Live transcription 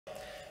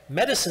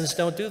Medicines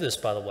don't do this,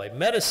 by the way.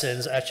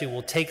 Medicines actually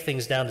will take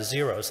things down to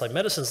zero. It's like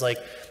medicine's like,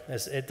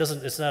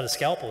 it's not a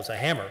scalpel, it's a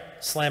hammer,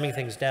 slamming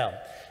things down.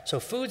 So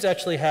foods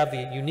actually have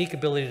the unique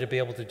ability to be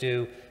able to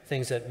do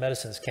things that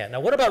medicines can't.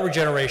 Now, what about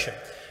regeneration?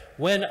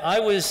 When I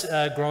was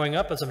growing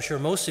up, as I'm sure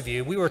most of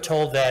you, we were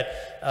told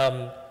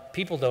that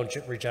people don't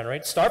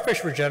regenerate.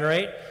 Starfish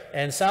regenerate,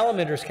 and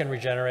salamanders can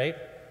regenerate.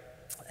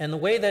 And the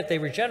way that they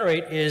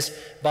regenerate is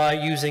by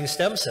using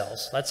stem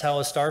cells. That's how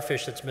a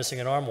starfish that's missing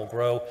an arm will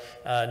grow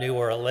a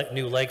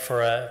new leg from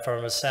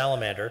a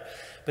salamander.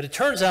 But it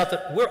turns out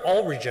that we're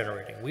all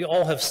regenerating. We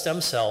all have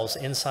stem cells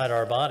inside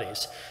our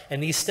bodies.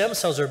 And these stem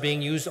cells are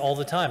being used all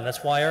the time.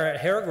 That's why our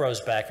hair grows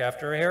back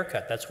after a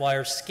haircut. That's why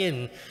our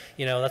skin,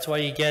 that's why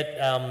you get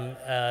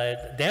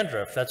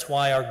dandruff. That's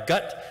why our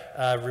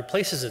gut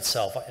replaces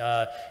itself.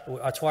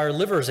 That's why our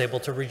liver is able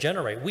to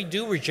regenerate. We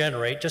do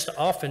regenerate, just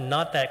often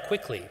not that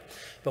quickly.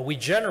 But we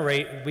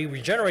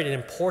regenerate in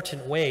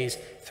important ways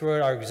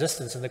throughout our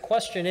existence. And the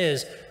question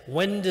is,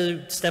 when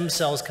do stem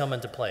cells come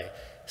into play?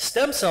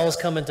 Stem cells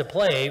come into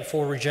play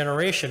for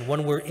regeneration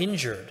when we're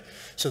injured.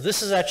 So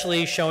this is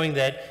actually showing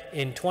that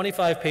in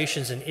 25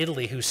 patients in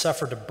Italy who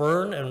suffered a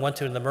burn and went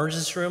to an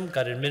emergency room,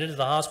 got admitted to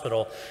the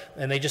hospital,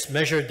 and they just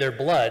measured their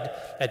blood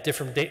at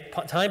different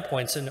time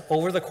points. And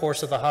over the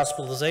course of the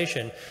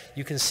hospitalization,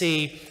 you can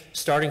see,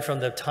 starting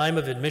from the time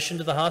of admission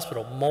to the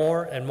hospital,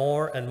 more and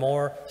more and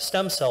more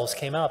stem cells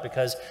came out,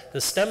 because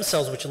the stem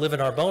cells which live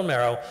in our bone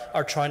marrow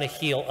are trying to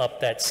heal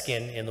up that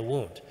skin in the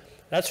wound.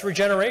 That's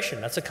regeneration.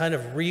 That's a kind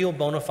of real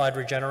bona fide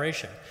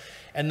regeneration.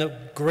 And the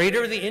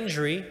greater the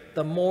injury,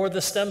 the more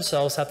the stem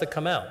cells have to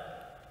come out.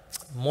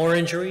 More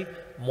injury,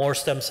 more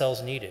stem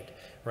cells needed,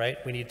 right?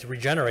 We need to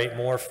regenerate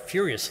more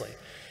furiously.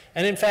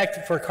 And in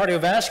fact, for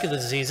cardiovascular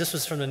disease, this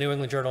was from the New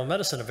England Journal of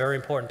Medicine, a very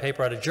important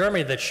paper out of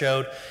Germany that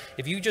showed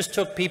if you just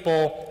took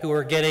people who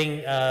were getting,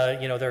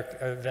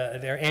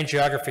 their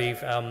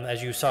angiography,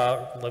 as you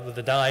saw with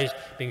the dyes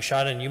being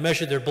shot in, you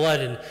measured their blood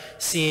and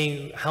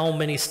seeing how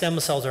many stem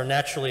cells are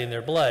naturally in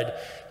their blood,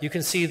 you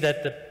can see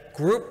that the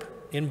group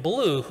in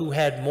blue who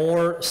had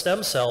more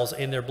stem cells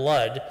in their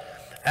blood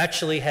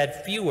actually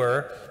had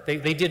fewer,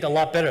 they did a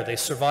lot better, they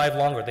survived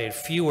longer, they had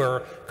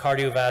fewer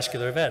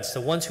cardiovascular events. The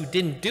ones who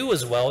didn't do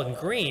as well in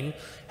green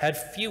had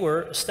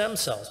fewer stem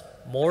cells.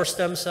 More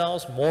stem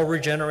cells, more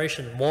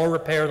regeneration, more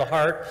repair of the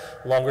heart,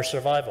 longer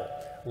survival.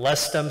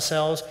 Less stem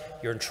cells,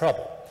 you're in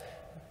trouble.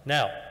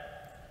 Now,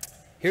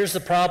 here's the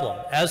problem.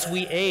 As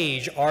we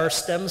age, our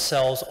stem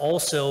cells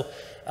also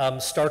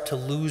start to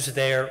lose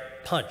their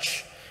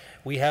punch.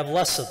 We have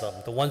less of them.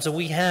 The ones that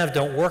we have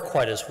don't work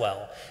quite as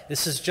well.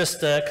 This is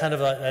just a kind of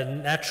a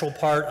natural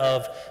part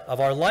of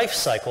our life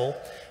cycle,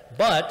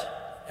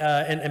 but,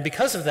 and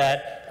because of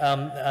that,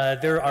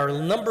 there are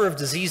a number of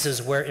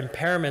diseases where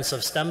impairments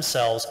of stem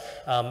cells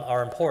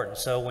are important.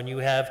 So when you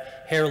have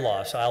hair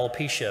loss,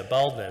 alopecia,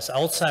 baldness,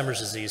 Alzheimer's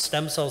disease,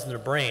 stem cells in the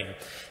brain,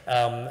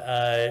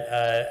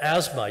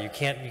 asthma, you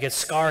get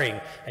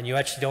scarring, and you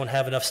actually don't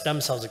have enough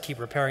stem cells to keep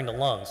repairing the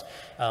lungs.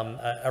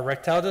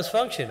 Erectile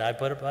dysfunction, I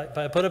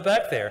put it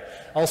back there.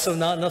 Also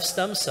not enough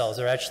stem cells.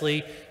 They're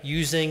actually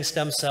using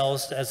stem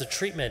cells as a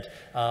treatment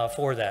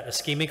for that.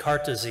 Ischemic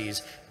heart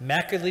disease,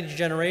 macular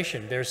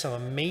degeneration. There's some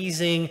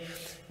amazing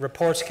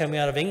reports coming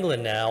out of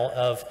England now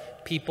of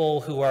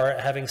people who are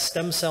having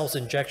stem cells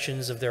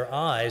injections of their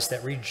eyes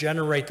that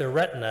regenerate their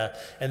retina,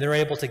 and they're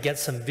able to get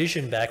some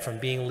vision back from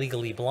being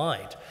legally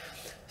blind.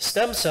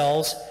 Stem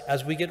cells,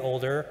 as we get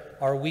older,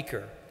 are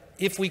weaker.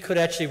 If we could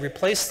actually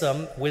replace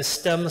them with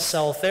stem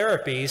cell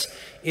therapies,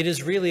 it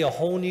is really a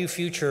whole new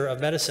future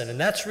of medicine. And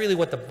that's really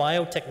what the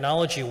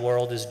biotechnology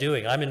world is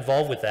doing. I'm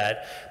involved with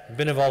that. I've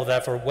been involved with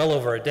that for well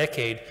over a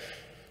decade.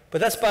 But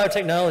that's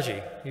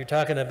biotechnology. You're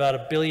talking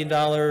about $1 billion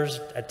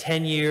at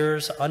 10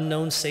 years,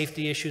 unknown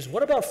safety issues.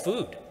 What about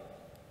food?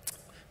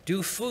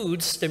 Do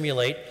foods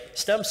stimulate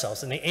stem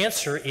cells? And the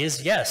answer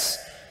is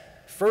yes.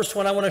 First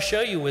one I want to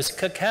show you is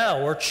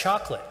cacao or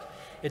chocolate.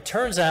 It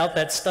turns out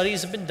that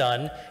studies have been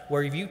done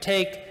where if you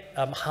take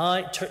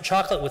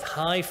chocolate with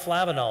high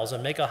flavanols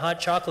and make a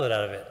hot chocolate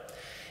out of it,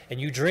 and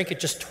you drink it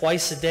just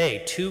twice a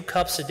day, 2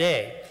 cups a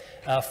day,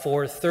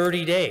 for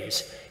 30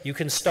 days, you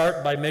can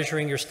start by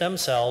measuring your stem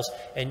cells,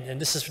 and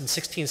this is from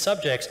 16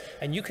 subjects,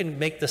 and you can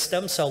make the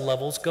stem cell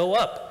levels go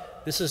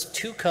up. This is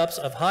 2 cups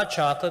of hot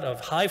chocolate, of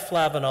high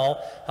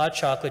flavanol hot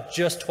chocolate,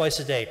 just twice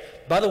a day.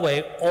 By the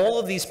way, all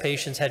of these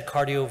patients had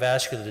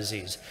cardiovascular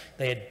disease.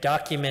 They had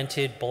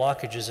documented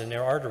blockages in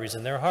their arteries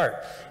in their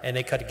heart, and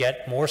they could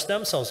get more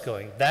stem cells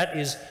going. That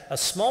is a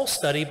small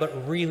study,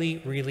 but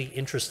really, really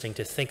interesting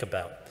to think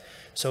about.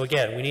 So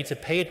again, we need to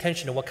pay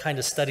attention to what kind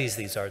of studies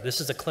these are. This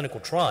is a clinical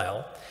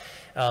trial.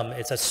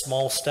 It's a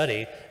small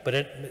study, but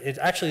it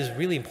actually is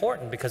really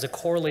important because it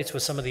correlates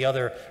with some of the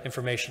other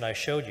information I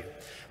showed you.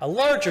 A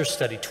larger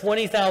study,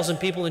 20,000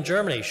 people in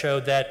Germany,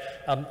 showed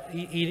that,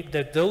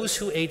 that those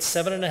who ate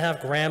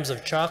 7.5 grams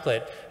of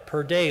chocolate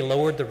per day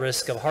lowered the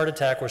risk of heart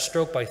attack or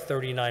stroke by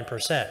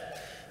 39%.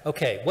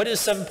 Okay, what is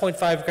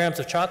 7.5 grams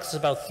of chocolate? It's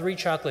about 3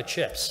 chocolate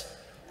chips.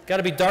 Got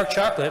to be dark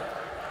chocolate,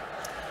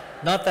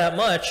 not that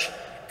much.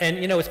 And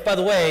you know, it's, by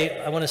the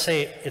way, I want to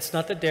say it's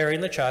not the dairy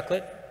in the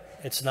chocolate,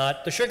 it's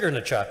not the sugar in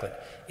the chocolate.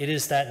 It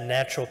is that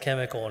natural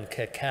chemical in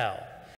cacao